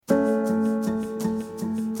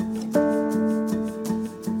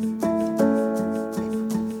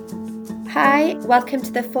Hi, welcome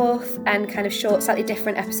to the fourth and kind of short, slightly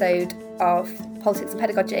different episode of Politics and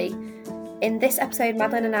Pedagogy. In this episode,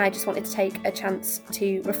 Madeline and I just wanted to take a chance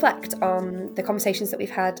to reflect on the conversations that we've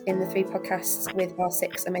had in the 3 podcasts with our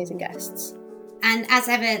 6 amazing guests. And as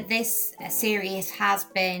ever, this series has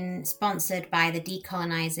been sponsored by the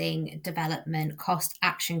Decolonising Development Cost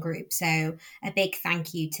Action Group. So a big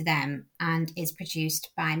thank you to them, and is produced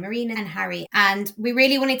by Marina and Harry. And we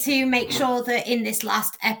really wanted to make sure that in this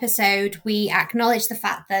last episode, we acknowledge the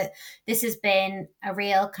fact that this has been a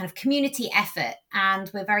real kind of community effort. And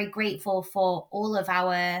we're very grateful for all of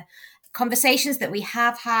our conversations that we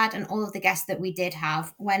have had and all of the guests that we did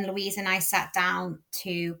have. When Louise and I sat down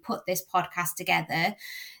to put this podcast together,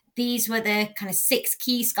 these were the kind of 6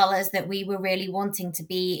 key scholars that we were really wanting to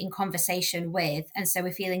be in conversation with. And so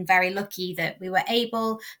we're feeling very lucky that we were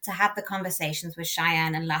able to have the conversations with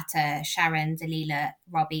Cheyenne and Latta, Sharon, Dalila,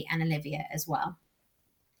 Robbie and Olivia as well.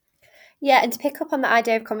 Yeah, and to pick up on the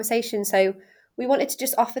idea of conversation, so we wanted to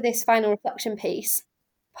just offer this final reflection piece,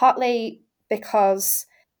 partly because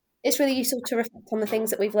it's really useful to reflect on the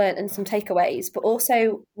things that we've learned and some takeaways, but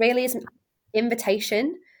also really is an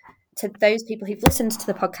invitation to those people who've listened to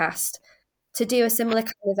the podcast to do a similar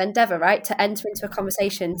kind of endeavour, right? To enter into a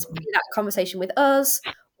conversation, to be that conversation with us,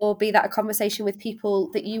 or be that a conversation with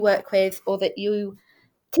people that you work with or that you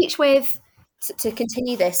teach with, to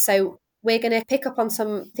continue this. So we're going to pick up on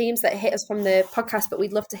some themes that hit us from the podcast, but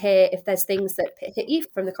we'd love to hear if there's things that hit you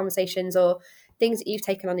from the conversations or things that you've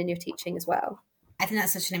taken on in your teaching as well. I think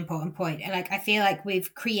that's such an important point. I feel like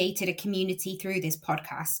we've created a community through this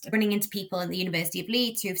podcast, running into people at the University of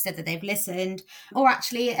Leeds who have said that they've listened, or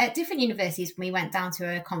actually at different universities. When we went down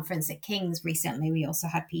to a conference at King's recently, we also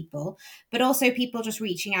had people, but also people just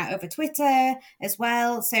reaching out over Twitter as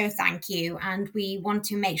well. So thank you. And we want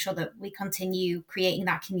to make sure that we continue creating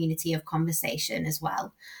that community of conversation as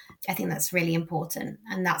well. I think that's really important.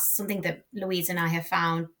 And that's something that Louise and I have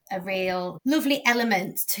found a real lovely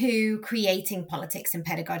element to creating politics and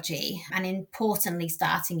pedagogy, and importantly,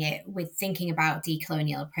 starting it with thinking about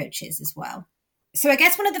decolonial approaches as well. So I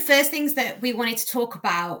guess one of the first things that we wanted to talk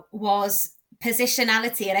about was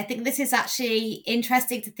positionality. And I think this is actually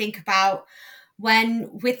interesting to think about when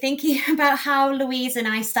we're thinking about how Louise and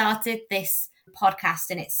I started this podcast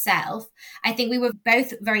in itself. I think we were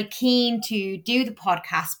both very keen to do the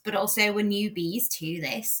podcast, but also were newbies to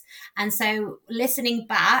this. And so listening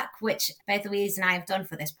back, which both Louise and I have done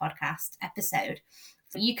for this podcast episode,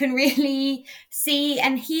 you can really see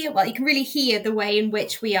and hear, you can really hear the way in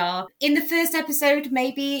which we are in the first episode,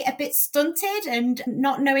 maybe a bit stunted and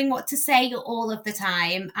not knowing what to say all of the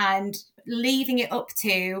time, and leaving it up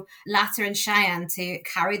to Latta and Cheyenne to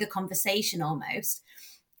carry the conversation almost.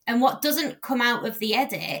 And what doesn't come out of the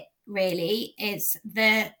edit, really, is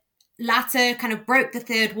the Latta kind of broke the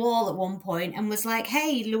third wall at one point and was like,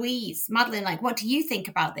 hey, Louise, Madeline, what do you think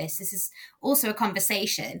about this? This is also a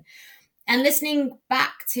conversation. And listening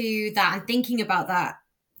back to that and thinking about that,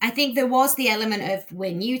 I think there was the element of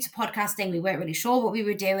we're new to podcasting, we weren't really sure what we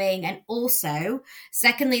were doing. And also,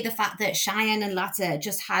 secondly, the fact that Cheyenne and Latta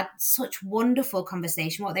just had such wonderful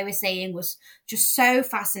conversation. What they were saying was just so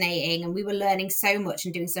fascinating, and we were learning so much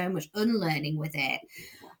and doing so much unlearning with it.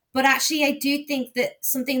 But actually, I do think that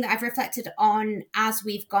something that I've reflected on as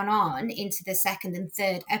we've gone on into the second and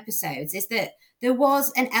third episodes is that there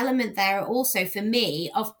was an element there also for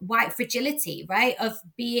me of white fragility, right? Of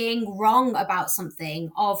being wrong about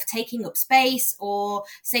something, of taking up space or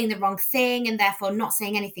saying the wrong thing and therefore not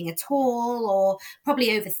saying anything at all, or probably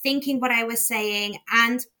overthinking what I was saying.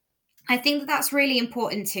 And I think that that's really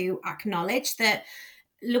important to acknowledge, that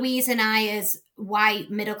Louise and I, as white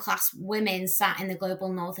middle-class women sat in the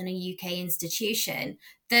global north in a UK institution,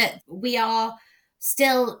 that we are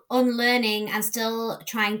still unlearning and still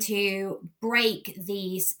trying to break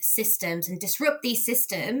these systems and disrupt these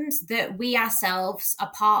systems that we ourselves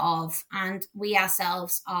are part of and we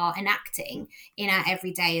ourselves are enacting in our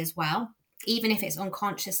everyday as well, even if it's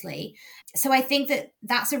unconsciously. So I think that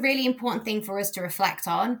that's a really important thing for us to reflect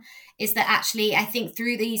on, is that actually I think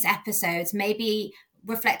through these episodes, maybe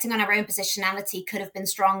reflecting on our own positionality could have been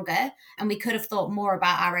stronger, and we could have thought more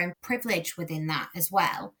about our own privilege within that as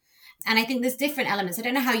well. And I think there's different elements. I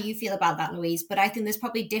don't know how you feel about that, Louise, but I think there's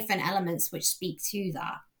probably different elements which speak to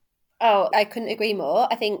that. Oh, I couldn't agree more.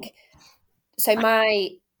 I think, so my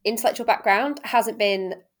intellectual background hasn't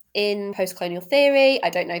been in post-colonial theory. I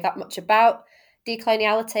don't know that much about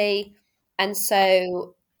decoloniality. And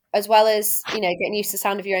so, as well as, getting used to the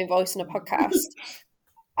sound of your own voice on a podcast,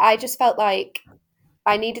 I just felt like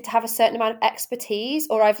I needed to have a certain amount of expertise,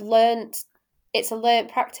 or I've learned it's a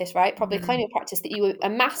learnt practice, right? Probably Mm-hmm. colonial practice that you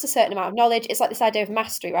amass a certain amount of knowledge. It's like this idea of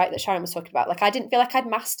mastery, right? That Sharon was talking about. Like I didn't feel like I'd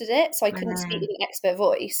mastered it, so I couldn't speak with an expert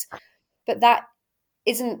voice. But that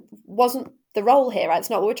wasn't the role here, right? It's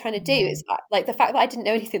not what we're trying to do. It's like the fact that I didn't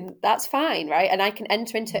know anything, that's fine, right? And I can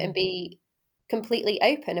enter into it and be completely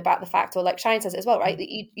open about the fact, or like Shine says it as well, right? That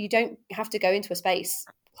you don't have to go into a space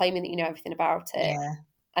claiming that you know everything about it. Yeah.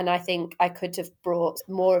 And I think I could have brought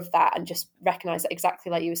more of that and just recognize that exactly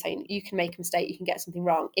like you were saying, you can make a mistake, you can get something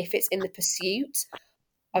wrong if it's in the pursuit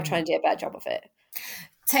of trying to do a better job of it.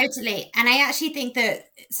 Totally. And I actually think that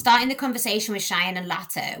starting the conversation with Cheyenne and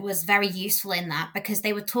Latta was very useful in that, because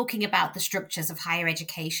they were talking about the structures of higher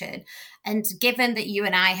education. And given that you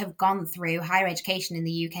and I have gone through higher education in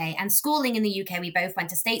the UK and schooling in the UK, we both went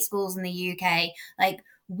to state schools in the UK, like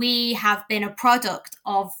we have been a product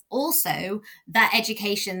of also that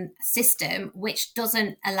education system, which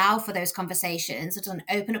doesn't allow for those conversations, it doesn't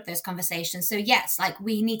open up those conversations. So yes, like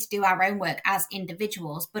we need to do our own work as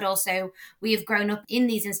individuals, but also we have grown up in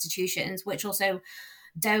these institutions which also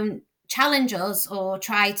don't challenge us or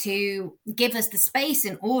try to give us the space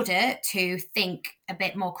in order to think a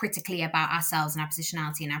bit more critically about ourselves and our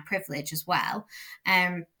positionality and our privilege as well.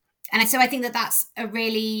 And so I think that that's a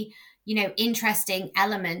really interesting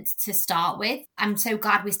element to start with. I'm so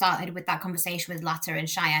glad we started with that conversation with Latta and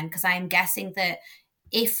Cheyenne, because I am guessing that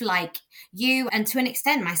if like you, and to an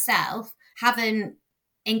extent myself, haven't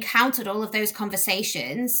encountered all of those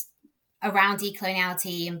conversations around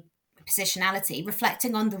decoloniality and positionality,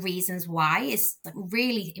 reflecting on the reasons why is a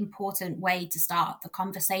really important way to start the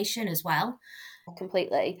conversation as well.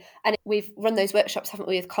 Completely. And we've run those workshops, haven't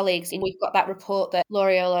we, with colleagues? And we've got that report that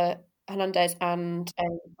L'Oreola Hernandez and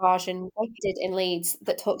Arjun did in Leeds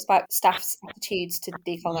that talks about staff's attitudes to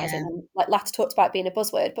decolonising. Yeah. And like Latta talked about being a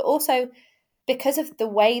buzzword, but also because of the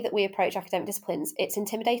way that we approach academic disciplines, it's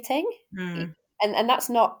intimidating. And that's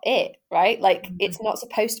not it, right? Like it's not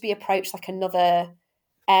supposed to be approached like another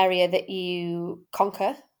area that you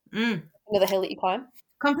conquer, another hill that you climb.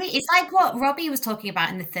 Complete. It's like what Robbie was talking about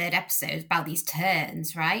in the third episode about these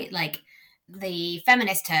turns, right? Like the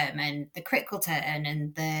feminist term and the critical turn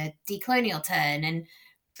and the decolonial turn, and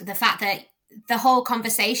the fact that the whole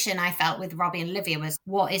conversation I felt with Robbie and Olivia was,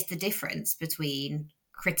 what is the difference between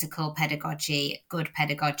critical pedagogy, good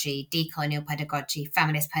pedagogy, decolonial pedagogy,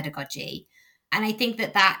 feminist pedagogy? And I think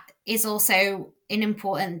that that is also an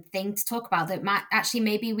important thing to talk about, that actually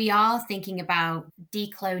maybe we are thinking about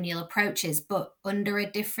decolonial approaches, but under a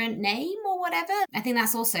different name or whatever. I think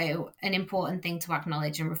that's also an important thing to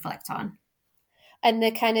acknowledge and reflect on. And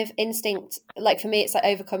the kind of instinct, like for me, it's like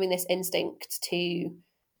overcoming this instinct to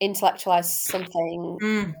intellectualize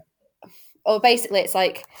something. Or basically, it's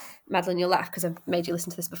like, Madeline, you'll laugh because I've made you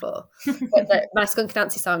listen to this before. But my Skunk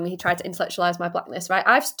Nancy song, he tried to intellectualize my blackness, right?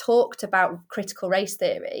 I've talked about critical race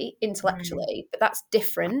theory intellectually, but that's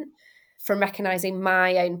different from recognizing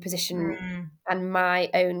my own position and my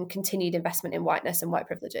own continued investment in whiteness and white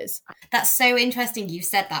privileges. That's so interesting you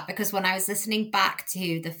said that, because when I was listening back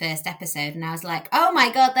to the first episode and I was like, oh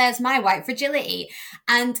my God, there's my white fragility.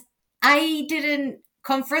 And I didn't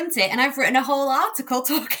confront it. And I've written a whole article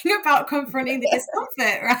talking about confronting the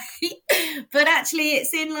discomfort, right? But actually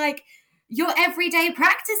it's in like your everyday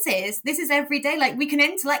practices. This is every day. Like we can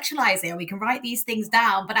intellectualize it and we can write these things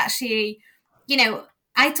down, but actually,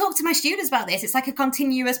 I talk to my students about this. It's like a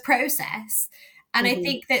continuous process. And I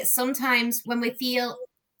think that sometimes when we feel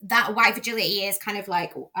that white fragility is kind of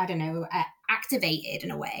like, I don't know, activated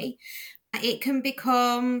in a way, it can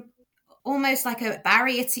become almost like a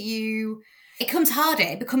barrier to you. It becomes harder.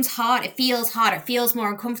 It becomes hard. It feels harder. It feels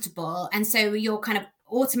more uncomfortable. And so your kind of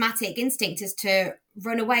automatic instinct is to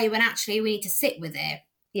run away when actually we need to sit with it.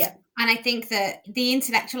 Yeah. And I think that the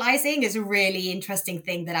intellectualizing is a really interesting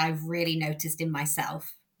thing that I've really noticed in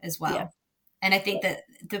myself as well. Yeah. And I think that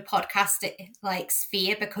the podcast, like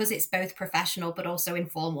sphere, because it's both professional but also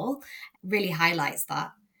informal, really highlights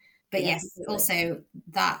that. But yes, absolutely. Also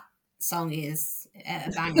that song is a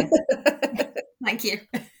banger. Thank you.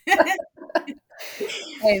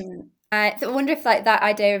 I wonder if like that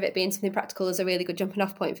idea of it being something practical is a really good jumping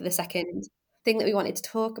off point for the second thing that we wanted to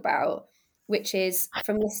talk about, which is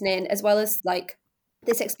from listening, as well as like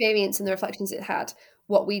this experience and the reflections it had,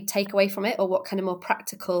 what we take away from it, or what kind of more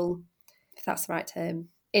practical, if that's the right term,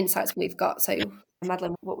 insights we've got. So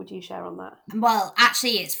Madeline, what would you share on that? Well,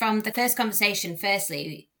 actually, it's from the first conversation.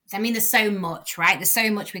 Firstly, I mean, there's so much, right? There's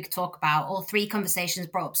so much we could talk about. All three conversations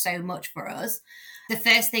brought up so much for us. The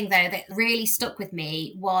first thing, though, that really stuck with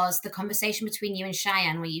me was the conversation between you and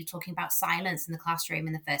Cheyenne, where you were talking about silence in the classroom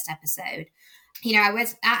in the first episode. I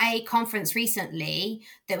was at a conference recently.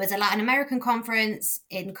 There was a Latin American conference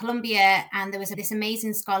in Colombia, and there was this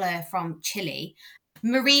amazing scholar from Chile,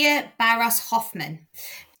 Maria Barros Hoffman,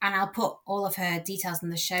 and I'll put all of her details in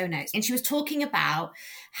the show notes. And she was talking about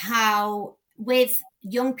how, with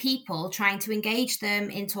young people, trying to engage them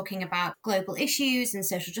in talking about global issues and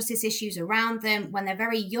social justice issues around them when they're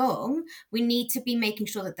very young, we need to be making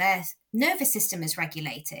sure that their nervous system is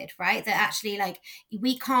regulated, right? That actually, like,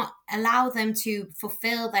 we can't allow them to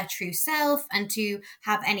fulfill their true self and to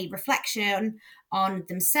have any reflection on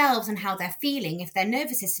themselves and how they're feeling if their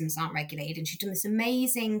nervous systems aren't regulated. And she's done this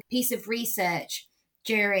amazing piece of research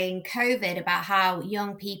during COVID about how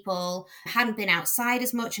young people hadn't been outside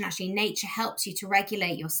as much, and actually nature helps you to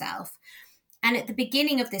regulate yourself. And at the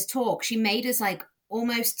beginning of this talk, she made us like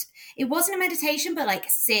almost, it wasn't a meditation, but like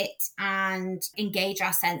sit and engage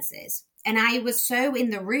our senses. And I was so in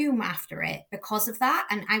the room after it because of that.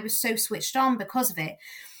 And I was so switched on because of it.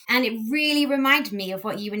 And it really reminded me of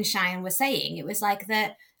what you and Cheyenne were saying. It was like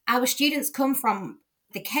that our students come from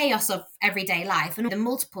the chaos of everyday life and the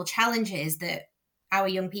multiple challenges that our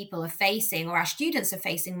young people are facing, or our students are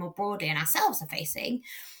facing more broadly, and ourselves are facing,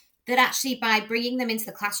 that actually by bringing them into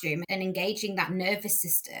the classroom and engaging that nervous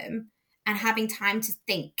system and having time to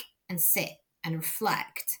think and sit and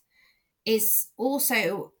reflect is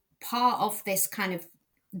also part of this kind of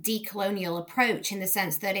decolonial approach, in the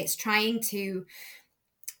sense that it's trying to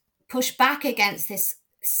push back against this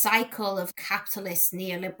cycle of capitalist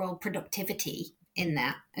neoliberal productivity in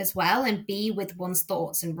that as well, and be with one's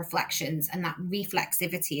thoughts and reflections and that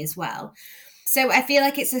reflexivity as well. So I feel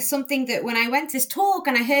like it's something that when I went to this talk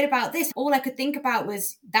and I heard about this, all I could think about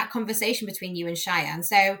was that conversation between you and Cheyenne.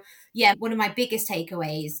 So yeah, one of my biggest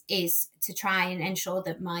takeaways is to try and ensure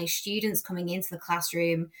that my students coming into the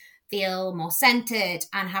classroom feel more centered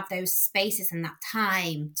and have those spaces and that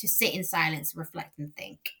time to sit in silence, reflect and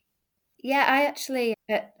think. Yeah, I actually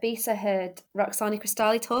at BISA heard Roxani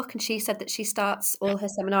Cristalli talk, and she said that she starts all her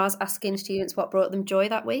seminars asking students what brought them joy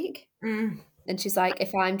that week. Mm. And she's like,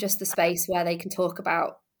 if I'm just the space where they can talk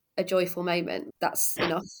about a joyful moment, that's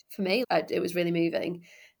enough for me. It was really moving.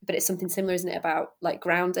 But it's something similar, isn't it, about like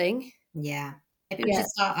grounding? Yeah. Maybe we Yeah. should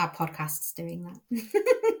start our podcasts doing that.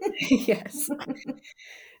 Yes.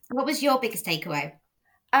 What was your biggest takeaway?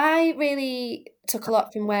 I really took a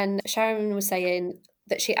lot from when Sharon was saying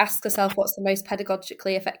that she asks herself what's the most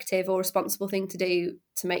pedagogically effective or responsible thing to do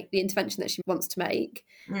to make the intervention that she wants to make.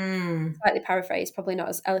 Mm. Slightly paraphrased, probably not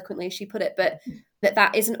as eloquently as she put it, but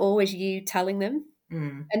that isn't always you telling them.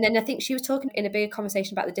 Mm. And then I think she was talking in a bigger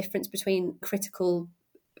conversation about the difference between critical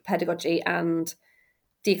pedagogy and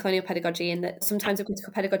decolonial pedagogy, and that sometimes with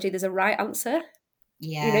critical pedagogy there's a right answer.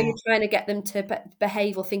 You know, Yeah. you're trying to get them to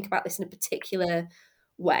behave or think about this in a particular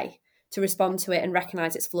way, to respond to it and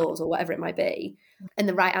recognize its flaws or whatever it might be, and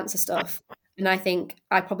the right answer stuff. And I think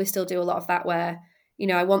I probably still do a lot of that where, you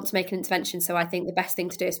know, I want to make an intervention, so I think the best thing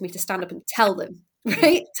to do is for me to stand up and tell them,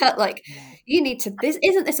 right? Tell, like, you need to, this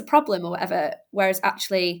isn't this a problem or whatever. Whereas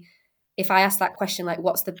actually, if I ask that question, like,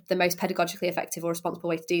 what's the most pedagogically effective or responsible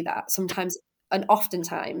way to do that? Sometimes and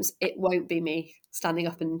oftentimes it won't be me standing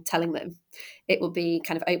up and telling them. It will be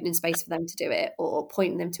kind of opening space for them to do it, or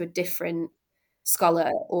pointing them to a different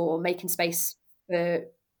scholar, or making space for,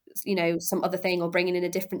 you know, some other thing, or bringing in a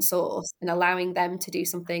different source and allowing them to do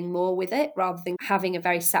something more with it, rather than having a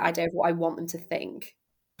very set idea of what I want them to think.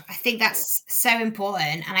 I think that's so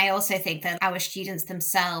important. And I also think that our students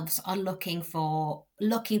themselves are looking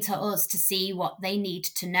to us to see what they need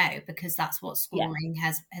to know, because that's what Yeah. schooling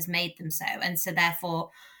has made them so. And so therefore,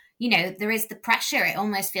 there is the pressure. It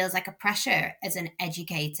almost feels like a pressure as an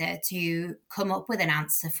educator to come up with an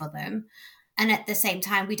answer for them. And at the same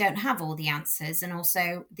time, we don't have all the answers. And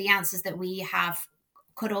also the answers that we have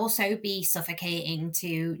could also be suffocating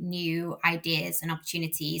to new ideas and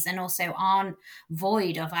opportunities, and also aren't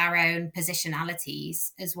void of our own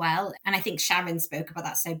positionalities as well. And I think Sharon spoke about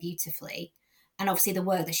that so beautifully. And obviously, the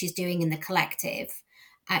work that she's doing in the collective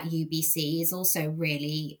at UBC is also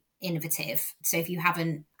really innovative. So if you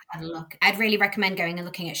haven't had a look, I'd really recommend going and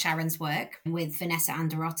looking at Sharon's work with Vanessa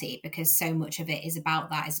Anderotti, because so much of it is about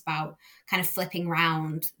that. It's about kind of flipping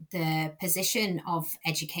around the position of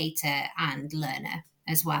educator and learner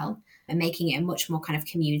as well, and making it a much more kind of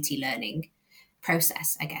community learning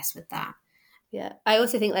process, I guess, with that. Yeah. I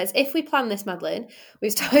also think, Les, if we plan this, Madeline,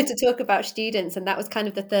 we've started to talk about students, and that was kind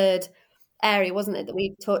of the third area, wasn't it, that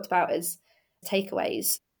we talked about as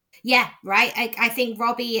takeaways. Yeah, right. I think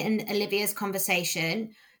Robbie and Olivia's conversation,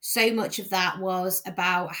 so much of that was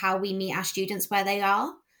about how we meet our students where they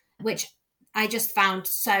are, which I just found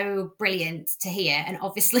so brilliant to hear. And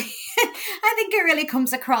obviously, I think it really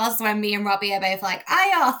comes across when me and Robbie are both like,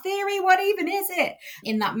 IR theory, what even is it?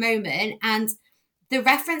 In that moment. And the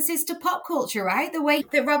references to pop culture, right? The way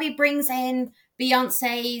that Robbie brings in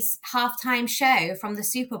Beyonce's halftime show from the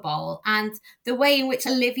Super Bowl and the way in which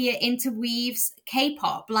Olivia interweaves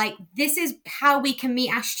K-pop. Like, this is how we can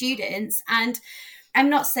meet our students. And I'm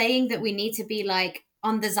not saying that we need to be like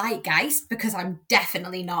on the zeitgeist, because I'm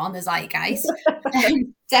definitely not on the zeitgeist.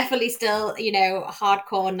 I'm definitely still,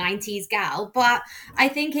 hardcore 90s gal. But I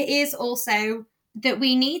think it is also that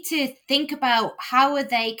we need to think about how are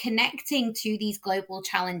they connecting to these global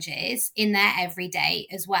challenges in their everyday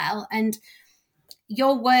as well. And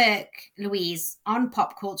your work, Louise, on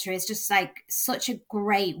pop culture is just like such a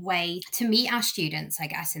great way to meet our students, I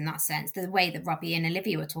guess, in that sense, the way that Robbie and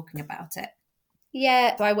Olivia were talking about it.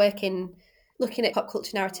 Yeah, so I work in looking at pop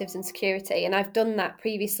culture narratives and security, and I've done that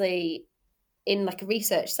previously in like a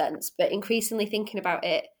research sense, but increasingly thinking about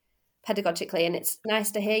it pedagogically. And it's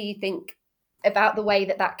nice to hear you think about the way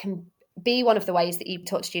that that can be one of the ways that you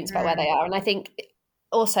talk to students about where they are. And I think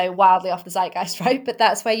also wildly off the zeitgeist, right? But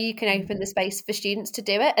that's where you can open the space for students to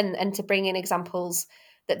do it, and to bring in examples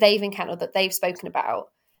that they've encountered, that they've spoken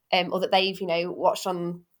about, or that they've, watched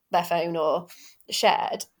on their phone or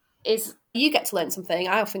shared. Is you get to learn something.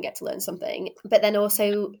 I often get to learn something, but then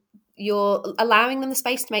also you're allowing them the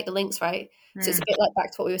space to make the links, right? So it's a bit like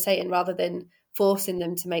back to what we were saying, rather than forcing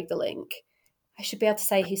them to make the link. I should be able to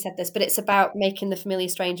say who said this, but it's about making the familiar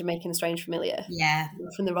strange and making the strange familiar, Yeah.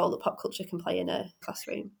 from the role that pop culture can play in a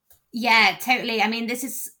classroom. Yeah, totally. I mean, this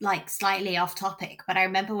is like slightly off topic, but I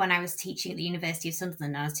remember when I was teaching at the University of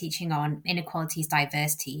Sunderland, I was teaching on inequalities,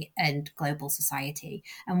 diversity, and global society.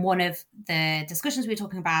 And one of the discussions we were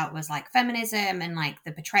talking about was like feminism and like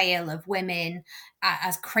the portrayal of women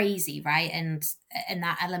as crazy, right? And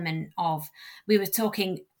that element of, we were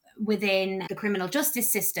talking within the criminal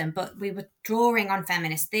justice system, but we were drawing on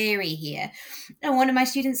feminist theory here. And one of my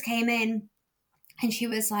students came in and she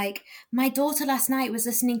was like, my daughter last night was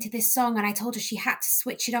listening to this song and I told her she had to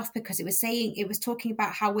switch it off because it was talking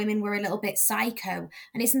about how women were a little bit psycho.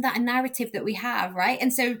 And isn't that a narrative that we have, right?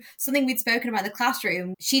 And so something we'd spoken about in the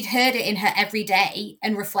classroom, she'd heard it in her everyday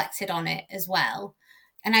and reflected on it as well.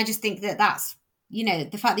 And I just think that that's,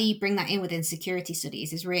 the fact that you bring that in within security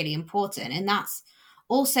studies is really important. And that's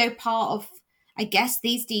also part of, I guess,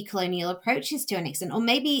 these decolonial approaches to an extent, or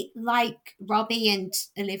maybe like Robbie and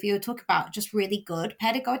Olivia talk about, just really good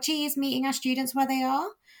pedagogy is meeting our students where they are.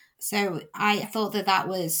 So I thought that that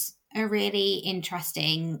was a really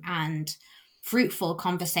interesting and fruitful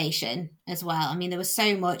conversation as well. I mean, there was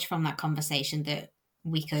so much from that conversation that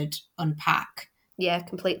we could unpack. Yeah,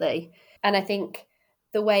 completely. And I think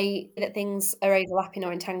the way that things are overlapping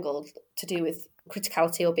or entangled to do with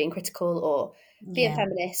criticality or being critical or being Yeah.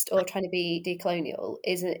 feminist or trying to be decolonial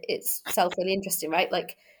is itself really interesting, right?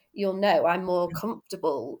 Like, you'll know I'm more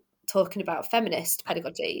comfortable talking about feminist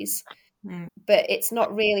pedagogies, Mm. but it's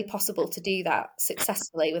not really possible to do that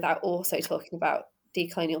successfully without also talking about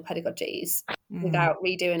decolonial pedagogies, Mm. without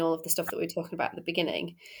redoing all of the stuff that we were talking about at the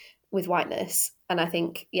beginning with whiteness. And I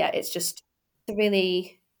think, yeah, it's just a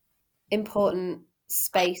really important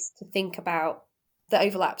space to think about the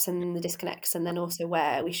overlaps and the disconnects, and then also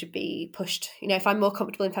where we should be pushed. If I'm more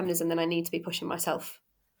comfortable in feminism, then I need to be pushing myself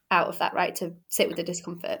out of that, right? To sit with the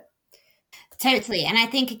discomfort. Totally. And I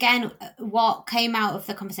think, again, what came out of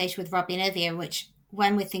the conversation with Robbie and Olivia, which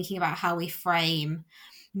when we're thinking about how we frame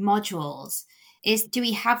modules, is do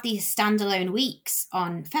we have these standalone weeks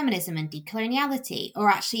on feminism and decoloniality? Or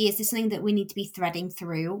actually, is this something that we need to be threading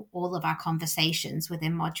through all of our conversations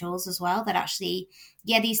within modules as well? That actually,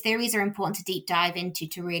 yeah, these theories are important to deep dive into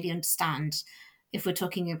to really understand if we're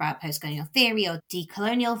talking about postcolonial theory or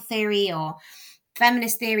decolonial theory or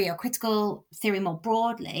feminist theory or critical theory more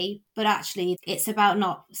broadly, but actually it's about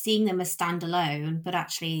not seeing them as standalone, but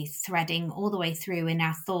actually threading all the way through in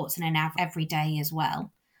our thoughts and in our everyday as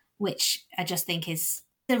well, which I just think is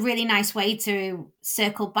a really nice way to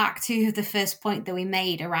circle back to the first point that we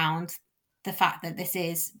made around the fact that this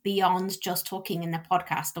is beyond just talking in the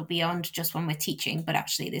podcast or beyond just when we're teaching, but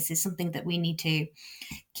actually this is something that we need to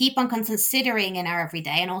keep on considering in our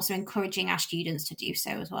everyday and also encouraging our students to do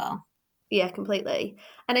so as well. Yeah, completely.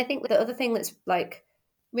 And I think the other thing that's like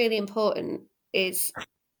really important is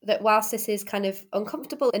that whilst this is kind of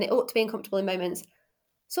uncomfortable, and it ought to be uncomfortable in moments,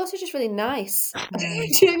 it's also just really nice. Do you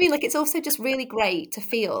know what I mean? Like, it's also just really great to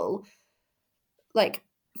feel like,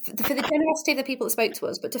 for the generosity of the people that spoke to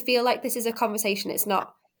us, but to feel like this is a conversation. It's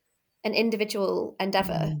not an individual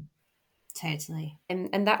endeavor. Totally.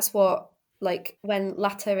 And that's what, like, when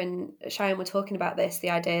Latta and Cheyenne were talking about this,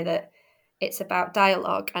 the idea that it's about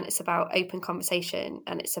dialogue, and it's about open conversation,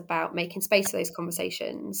 and it's about making space for those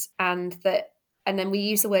conversations, and then we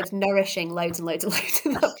use the word nourishing loads and loads and loads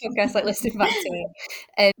in that podcast, like listening back to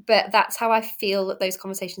it. But that's how I feel that those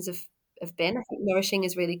conversations have been. I think nourishing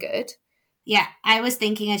is really good. Yeah, I was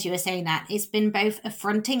thinking as you were saying that, it's been both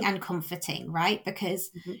affronting and comforting, right? Because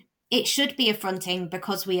Mm-hmm. it should be affronting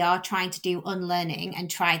because we are trying to do unlearning and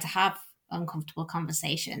try to have uncomfortable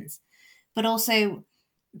conversations. But also,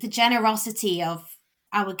 the generosity of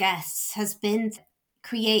our guests has been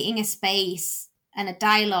creating a space and a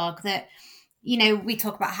dialogue that, we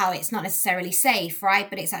talk about how it's not necessarily safe, right?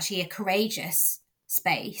 But it's actually a courageous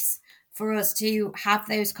space for us to have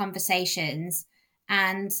those conversations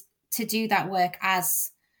and to do that work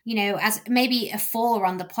as, as maybe a four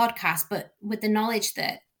on the podcast, but with the knowledge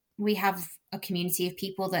that we have a community of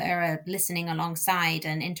people that are listening alongside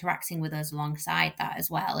and interacting with us alongside that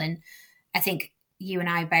as well. And I think you and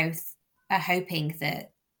I both are hoping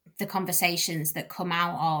that the conversations that come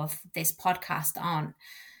out of this podcast aren't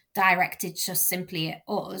directed just simply at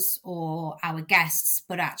us or our guests,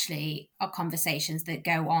 but actually are conversations that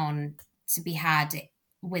go on to be had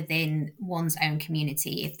within one's own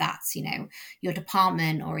community. If that's, your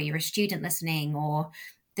department, or you're a student listening, or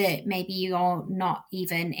that maybe you're not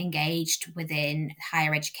even engaged within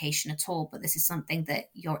higher education at all, but this is something that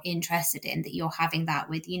you're interested in, that you're having that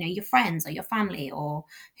with, your friends or your family or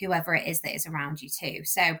whoever it is that is around you too.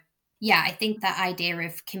 So yeah, I think that idea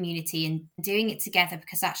of community and doing it together,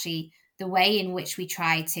 because actually the way in which we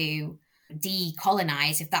try to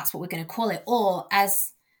decolonize, if that's what we're going to call it, or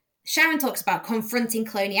as Sharon talks about, confronting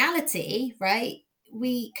coloniality, right?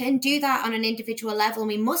 We can do that on an individual level, and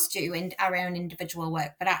we must do in our own individual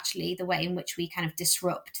work. But actually, the way in which we kind of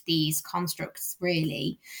disrupt these constructs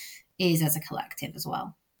really is as a collective as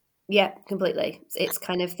well. Yeah, completely. It's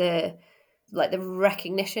kind of the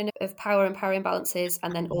recognition of power and power imbalances,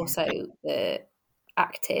 and then also the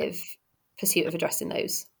active pursuit of addressing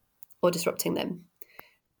those or disrupting them.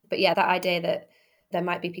 But yeah, that idea that there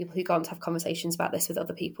might be people who go on to have conversations about this with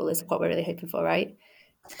other people is what we're really hoping for, right?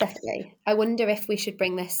 Definitely. I wonder if we should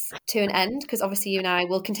bring this to an end, because obviously you and I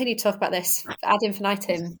will continue to talk about this ad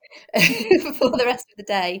infinitum for the rest of the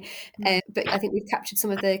day. But I think we've captured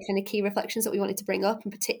some of the kind of key reflections that we wanted to bring up,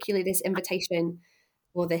 and particularly this invitation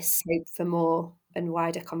or this hope for more and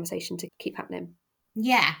wider conversation to keep happening.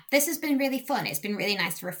 Yeah, this has been really fun. It's been really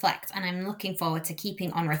nice to reflect, and I'm looking forward to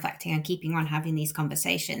keeping on reflecting and keeping on having these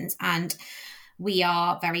conversations. And we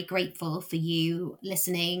are very grateful for you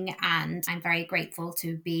listening, and I'm very grateful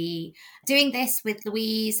to be doing this with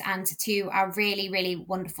Louise and to our really, really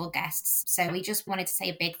wonderful guests. So we just wanted to say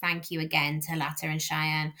a big thank you again to Lata and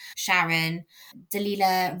Cheyenne, Sharon,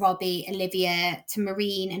 Dalila, Robbie, Olivia, to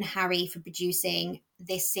Maureen and Harry for producing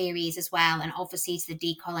this series as well, and obviously to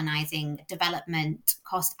the Decolonizing Development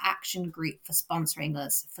Cost Action Group for sponsoring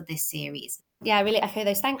us for this series. Yeah, I really echo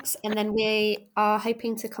those thanks. And then we are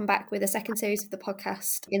hoping to come back with a second series of the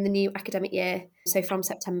podcast in the new academic year, so from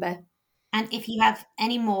September. And if you have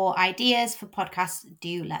any more ideas for podcasts,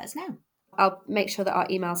 do let us know. I'll make sure that our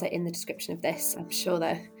emails are in the description of this. I'm sure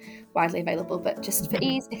they're widely available, but just for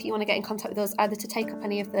ease, if you want to get in contact with us, either to take up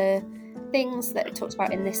any of the things that we talked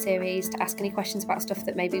about in this series, to ask any questions about stuff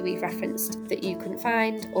that maybe we've referenced that you couldn't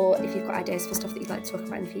find, or if you've got ideas for stuff that you'd like to talk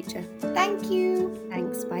about in the future. Thank you.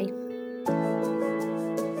 Thanks, bye.